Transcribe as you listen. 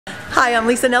Hi, I'm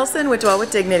Lisa Nelson with Dwell with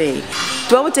Dignity.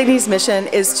 Dwell with Dignity's mission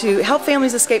is to help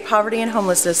families escape poverty and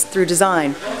homelessness through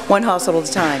design, one household at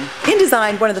a time. In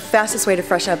design, one of the fastest ways to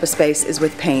freshen up a space is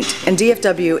with paint, and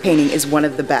DFW Painting is one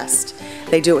of the best.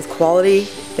 They do it with quality,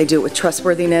 they do it with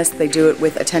trustworthiness, they do it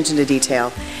with attention to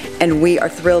detail, and we are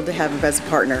thrilled to have them as a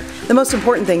partner. The most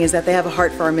important thing is that they have a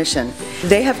heart for our mission.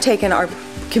 They have taken our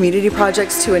community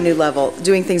projects to a new level,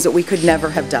 doing things that we could never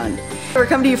have done. We're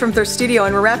coming to you from their studio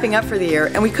and we're wrapping up for the year,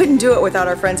 and we couldn't do it without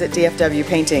our friends at DFW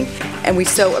Painting, and we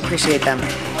so appreciate them.